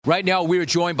Right now, we are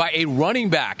joined by a running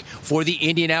back for the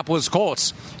Indianapolis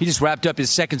Colts. He just wrapped up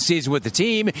his second season with the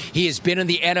team. He has been in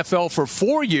the NFL for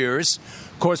 4 years.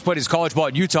 Of course, played his college ball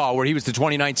at Utah, where he was the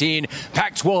 2019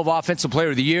 Pac-12 Offensive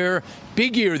Player of the Year.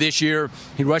 Big year this year.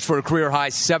 He rushed for a career-high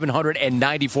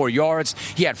 794 yards.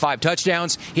 He had 5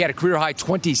 touchdowns. He had a career-high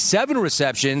 27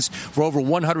 receptions for over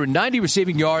 190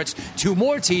 receiving yards, 2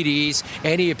 more TDs,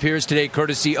 and he appears today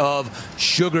courtesy of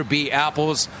Sugar Bee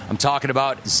Apples. I'm talking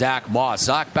about Zack Moss.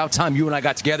 Zack, about time you and I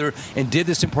got together and did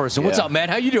this in person. What's up, man?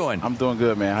 How you doing? I'm doing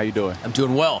good, man. How you doing? I'm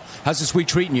doing well. How's this week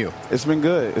treating you? It's been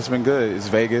good. It's been good. It's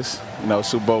Vegas,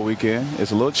 Super Bowl weekend.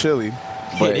 It's a little chilly.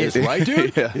 But it is, right,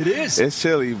 dude? Yeah, it is. It's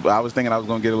chilly. I was thinking I was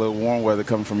going to get a little warm weather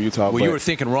coming from Utah. Well, you were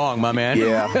thinking wrong, my man.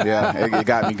 Yeah. It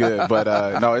got me good.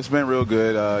 But, no, it's been real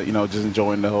good, just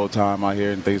enjoying the whole time out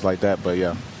here and things like that. But,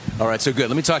 yeah. All right, so good.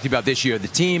 Let me talk to you about this year. The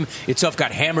team itself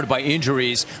got hammered by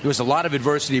injuries. There was a lot of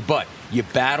adversity, but you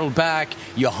battled back,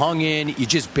 you hung in, you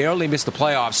just barely missed the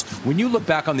playoffs. When you look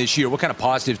back on this year, what kind of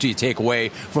positives do you take away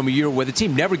from a year where the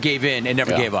team never gave in and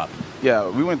never gave up? Yeah,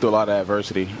 we went through a lot of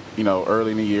adversity,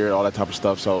 early in the year, all that type of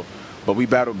stuff. But we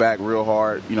battled back real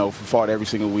hard, fought every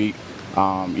single week.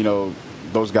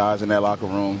 Those guys in that locker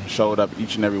room showed up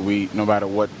each and every week, no matter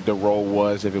what the role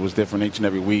was. If it was different each and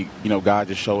every week, guys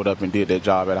just showed up and did their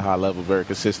job at a high level very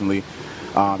consistently.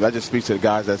 That just speaks to the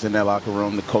guys that's in that locker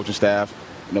room, the coaching staff.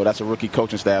 That's a rookie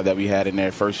coaching staff that we had in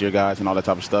there, first-year guys and all that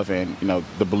type of stuff. And,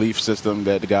 the belief system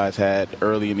that the guys had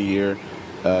early in the year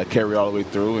carry all the way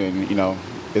through. And,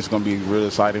 it's going to be really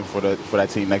exciting for that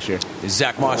team next year.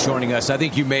 Zack Moss joining us. I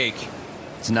think you make...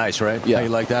 It's nice, right? Yeah. How you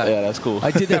like that? Yeah, that's cool.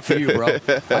 I did that for you, bro.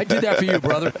 I did that for you,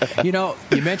 brother.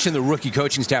 You mentioned the rookie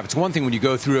coaching staff. It's one thing when you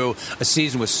go through a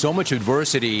season with so much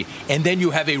adversity and then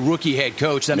you have a rookie head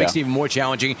coach. That makes it even more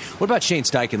challenging. What about Shane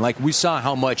Steichen? Like, we saw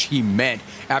how much he meant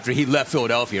after he left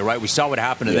Philadelphia, right? We saw what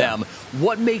happened to them.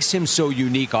 What makes him so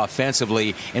unique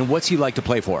offensively, and what's he like to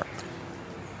play for?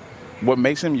 What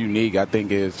makes him unique, I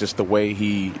think, is just the way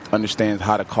he understands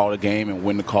how to call a game and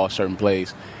when to call certain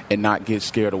plays and not get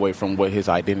scared away from what his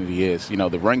identity is.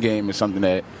 The run game is something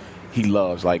that he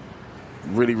loves, like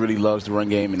really, really loves the run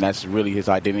game, and that's really his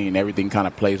identity, and everything kind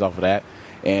of plays off of that.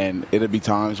 And it'll be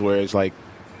times where it's like,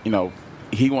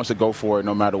 he wants to go for it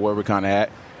no matter where we're kind of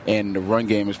at, and the run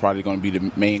game is probably going to be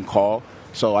the main call.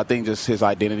 So I think just his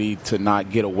identity to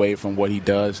not get away from what he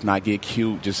does, not get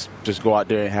cute, just go out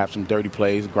there and have some dirty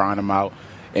plays, grind them out.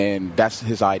 And that's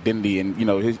his identity. And,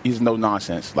 he's no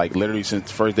nonsense. Like, literally since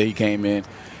the first day he came in,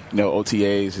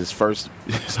 OTAs,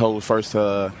 his whole first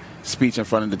speech in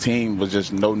front of the team was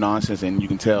just no nonsense. And you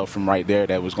can tell from right there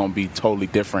that it was going to be totally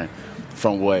different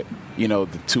from what,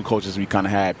 the 2 coaches we kind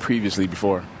of had previously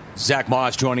before. Zack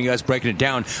Moss joining us, breaking it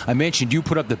down. I mentioned you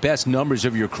put up the best numbers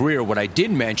of your career. What I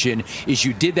didn't mention is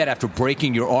you did that after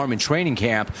breaking your arm in training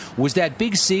camp. Was that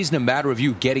big season a matter of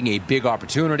you getting a big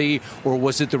opportunity, or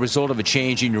was it the result of a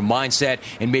change in your mindset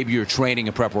and maybe your training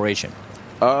and preparation?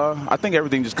 I think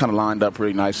everything just kind of lined up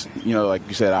pretty nice. Like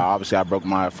you said, I broke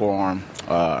my forearm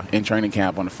in training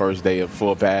camp on the first day of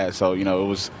full pads. So,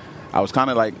 I was kind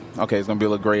of like, okay, it's going to be a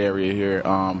little gray area here.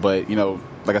 But,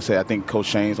 like I said, I think Coach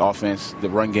Shane's offense, the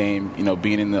run game,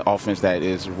 being in the offense that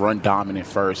is run dominant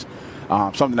first,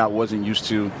 something I wasn't used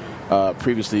to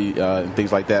previously and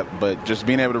things like that. But just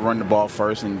being able to run the ball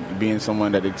first and being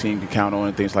someone that the team can count on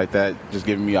and things like that, just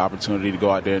giving me opportunity to go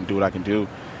out there and do what I can do.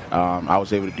 I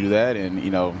was able to do that, and,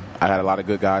 I had a lot of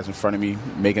good guys in front of me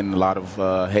making a lot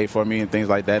of hay for me and things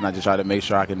like that, and I just try to make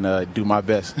sure I can do my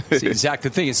best. See, Zach, the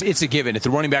thing is, it's a given. At the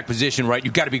running back position, right,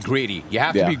 you've got to be greedy. You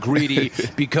have to be greedy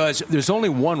because there's only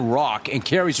one rock, and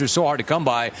carries are so hard to come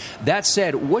by. That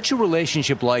said, what's your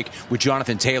relationship like with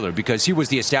Jonathan Taylor? Because he was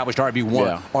the established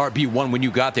RB1 when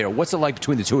you got there. What's it like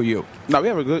between the two of you? No, we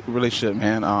have a good relationship,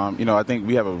 man. I think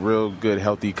we have a real good,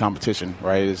 healthy competition,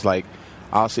 right? It's like,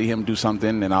 I'll see him do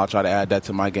something, and I'll try to add that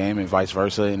to my game and vice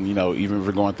versa. And, even if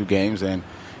we're going through games and,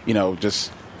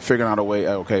 just figuring out a way,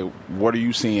 okay, what are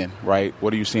you seeing, right?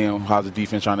 What are you seeing? How's the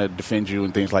defense trying to defend you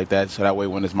and things like that? So that way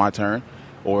when it's my turn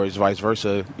or it's vice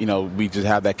versa, we just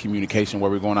have that communication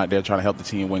where we're going out there trying to help the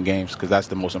team win games, because that's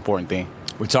the most important thing.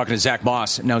 We're talking to Zack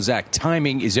Moss. Now, Zack,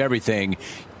 timing is everything.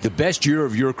 The best year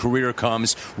of your career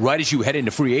comes right as you head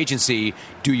into free agency.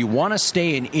 Do you want to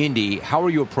stay in Indy? How are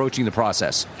you approaching the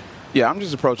process? Yeah, I'm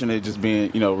just approaching it just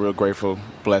being, real grateful,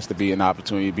 blessed to be an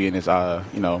opportunity, be in this,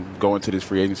 going to this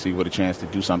free agency with a chance to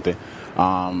do something. If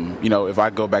I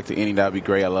go back to Indy, that would be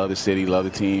great. I love the city, love the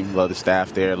team, love the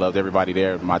staff there, loved everybody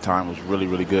there. My time was really,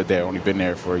 really good there. Only been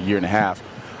there for a year and a half,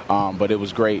 but it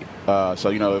was great. So,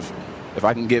 if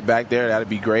I can get back there, that'd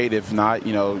be great. If not,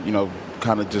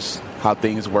 kind of just how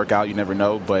things work out. You never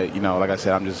know. But, like I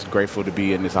said, I'm just grateful to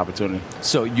be in this opportunity.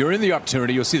 So you're in the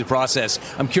opportunity. You'll see the process.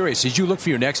 I'm curious, as you look for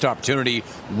your next opportunity,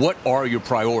 what are your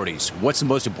priorities? What's the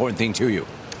most important thing to you?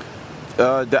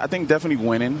 I think definitely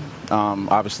winning.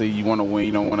 Obviously, you want to win.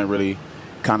 You don't want to really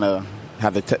kind of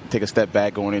have to take a step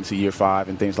back going into year 5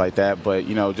 and things like that. But,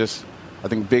 just I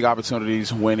think big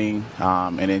opportunities, winning,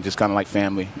 and then just kind of like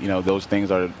family. Those things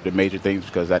are the major things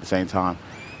because at the same time,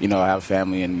 I have a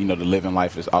family and, the living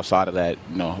life is outside of that.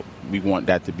 We want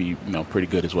that to be, pretty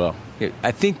good as well.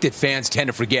 I think that fans tend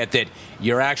to forget that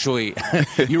you're actually,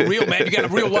 you're real, man. You got a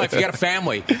real life. You got a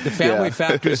family. The family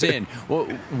factors in. Well,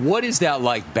 what is that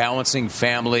like, balancing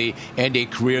family and a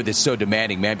career that's so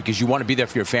demanding, man? Because you want to be there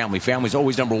for your family. Family's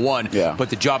always number one, but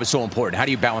the job is so important. How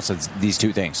do you balance these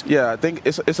two things? Yeah, I think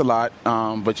it's a lot.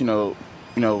 But,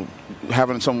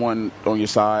 having someone on your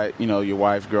side, your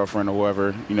wife, girlfriend, or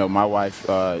whoever, my wife,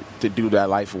 to do that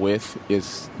life with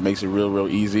makes it real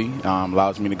easy.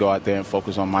 Allows me to go out there and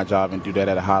focus on my job and do that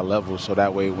at a high level. So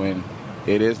that way when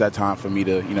it is that time for me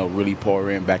to, really pour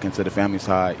in back into the family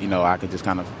side, I can just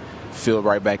kind of fill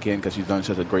right back in because she's done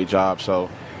such a great job. So,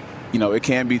 it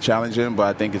can be challenging, but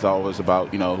I think it's always about,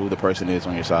 who the person is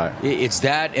on your side. It's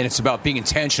that, and it's about being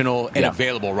intentional and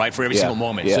available, right, for every single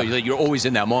moment. So you're always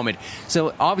in that moment.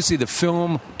 So obviously the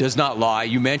film does not lie.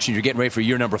 You mentioned you're getting ready for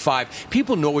year number 5.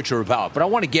 People know what you're about, but I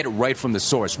want to get it right from the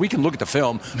source. We can look at the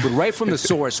film, but right from the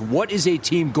source, what is a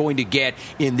team going to get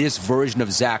in this version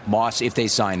of Zack Moss if they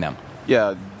sign them?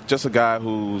 Yeah, just a guy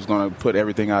who's going to put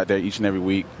everything out there each and every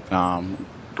week.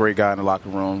 Great guy in the locker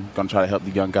room. Going to try to help the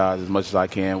young guys as much as I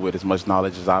can with as much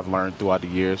knowledge as I've learned throughout the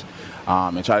years,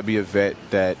 and try to be a vet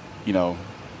that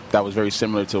that was very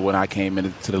similar to when I came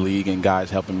into the league and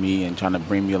guys helping me and trying to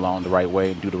bring me along the right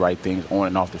way and do the right things on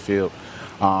and off the field.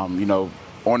 On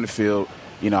the field,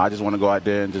 I just want to go out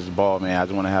there and just ball, man. I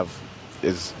just want to have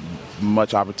as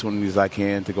much opportunity as I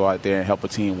can to go out there and help a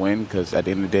team win because at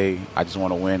the end of the day, I just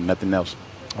want to win, nothing else.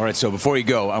 All right, so before you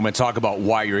go, I'm going to talk about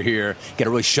why you're here. Get a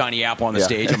really shiny apple on the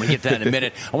stage. I'm going to get to that in a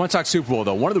minute. I want to talk Super Bowl,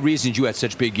 though. One of the reasons you had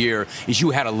such a big year is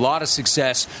you had a lot of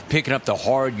success picking up the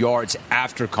hard yards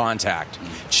after contact.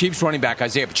 Chiefs running back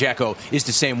Isaiah Pacheco is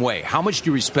the same way. How much do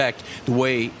you respect the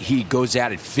way he goes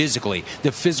at it physically,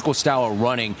 the physical style of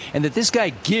running, and that this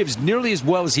guy gives nearly as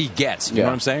well as he gets? You know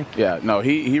what I'm saying? Yeah, no,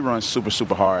 he runs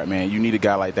super hard, man. You need a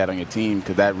guy like that on your team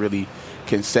because that really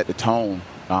can set the tone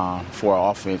for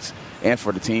our offense. And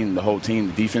for the team, the whole team,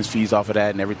 the defense feeds off of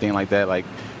that and everything like that. Like,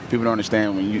 people don't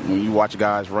understand when you watch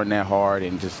guys run that hard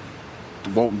and just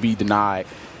won't be denied,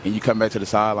 and you come back to the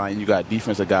sideline and you got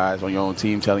defensive guys on your own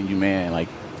team telling you, man, like,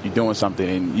 you're doing something.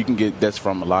 And you can get this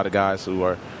from a lot of guys who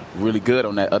are really good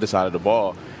on that other side of the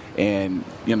ball. And,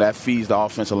 that feeds the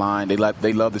offensive line. They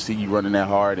love to see you running that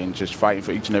hard and just fighting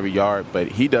for each and every yard. But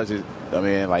he does it,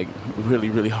 like,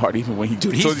 really hard even when he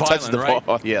touches the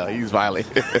ball. Yeah, he's violent.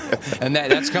 And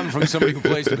that's coming from somebody who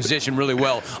plays the position really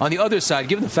well. On the other side,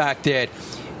 given the fact that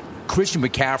Christian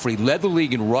McCaffrey led the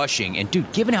league in rushing, and,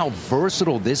 dude, given how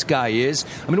versatile this guy is,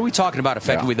 are we talking about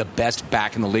effectively the best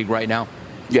back in the league right now?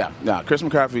 Yeah, Chris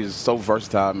McCaffrey is so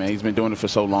versatile, man. He's been doing it for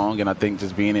so long, and I think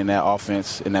just being in that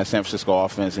offense, in that San Francisco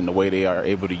offense, and the way they are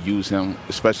able to use him,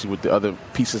 especially with the other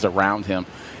pieces around him,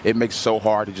 it makes it so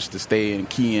hard to stay and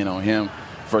key in on him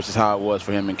versus how it was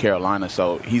for him in Carolina.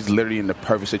 So he's literally in the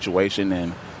perfect situation,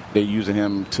 and they're using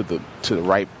him to the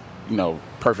right,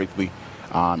 perfectly.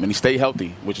 And he stayed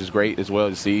healthy, which is great as well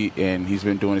to see, and he's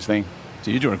been doing his thing. So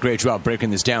you're doing a great job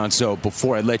breaking this down. So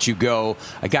before I let you go,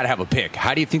 I got to have a pick.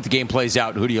 How do you think the game plays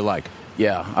out? Who do you like?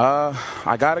 Yeah,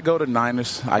 I got to go to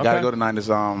Niners.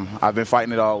 I've been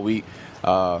fighting it all week.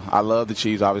 I love the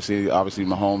Chiefs. Obviously,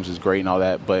 Mahomes is great and all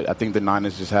that. But I think the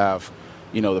Niners just have,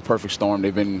 the perfect storm.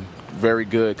 They've been very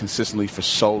good consistently for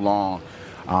so long.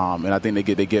 And I think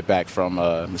they get back from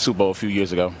the Super Bowl a few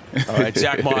years ago. All right,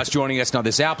 Zack Moss joining us now.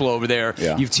 This apple over there,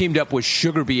 you've teamed up with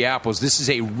Sugar Bee Apples. This is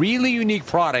a really unique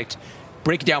product.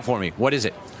 Break it down for me. What is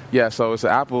it? Yeah, so it's an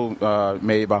apple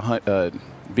made by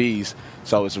bees.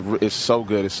 So it's so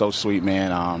good. It's so sweet,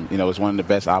 man. It's one of the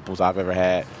best apples I've ever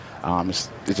had. It's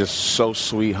just so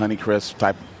sweet, Honeycrisp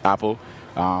type apple,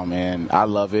 and I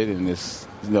love it. And it's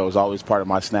always part of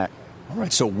my snack. All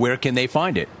right. So where can they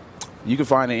find it? You can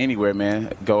find it anywhere,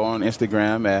 man. Go on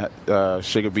Instagram at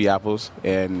Sugar Bee Apples,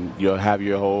 and you'll have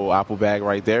your whole apple bag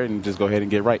right there, and just go ahead and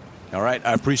get right. All right.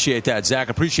 I appreciate that, Zack.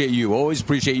 Appreciate you. Always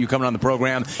appreciate you coming on the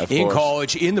program. In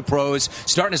college, in the pros,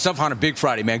 starting us off on a big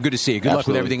Friday, man. Good to see you. Good luck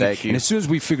with everything. Thank you. And as soon as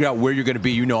we figure out where you're going to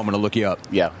be, I'm going to look you up.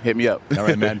 Yeah, hit me up. All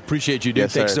right, man. Appreciate you, dude.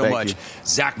 Yes, Thanks sir. so much.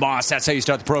 Zack Moss, that's how you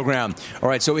start the program. All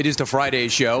right, so it is the Friday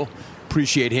show.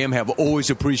 appreciate him, have always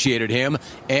appreciated him,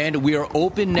 and we are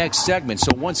open next segment.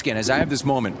 So once again, as I have this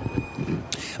moment,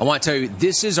 I want to tell you,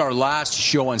 this is our last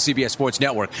show on CBS Sports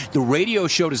Network. The radio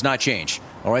show does not change.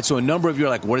 All right, so a number of you are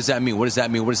like, what does that mean? What does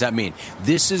that mean? What does that mean?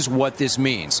 This is what this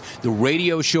means. The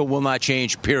radio show will not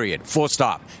change, period. Full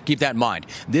stop. Keep that in mind.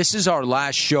 This is our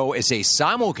last show as a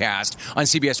simulcast on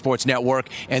CBS Sports Network,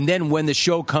 and then when the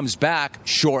show comes back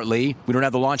shortly, we don't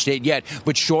have the launch date yet,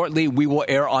 but shortly we will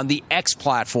air on the X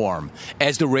platform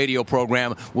as the radio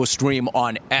program will stream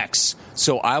on X.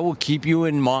 So I will keep you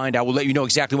in mind. I will let you know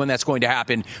exactly when that's going to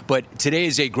happen. But today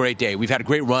is a great day. We've had a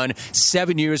great run.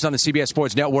 7 years on the CBS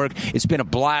Sports Network. It's been a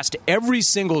blast every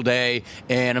single day.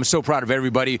 And I'm so proud of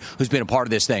everybody who's been a part of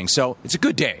this thing. So it's a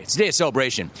good day. It's a day of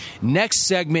celebration. Next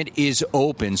segment is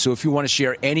open. So if you want to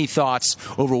share any thoughts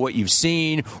over what you've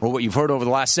seen or what you've heard over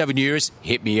the last 7 years,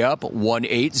 hit me up.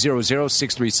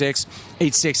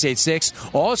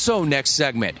 1-800-636-8686. Also, next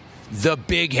segment, the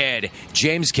big head,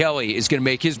 James Kelly, is going to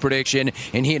make his prediction,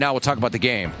 and he and I will talk about the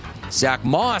game. Zack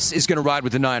Moss is going to ride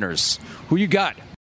with the Niners. Who you got?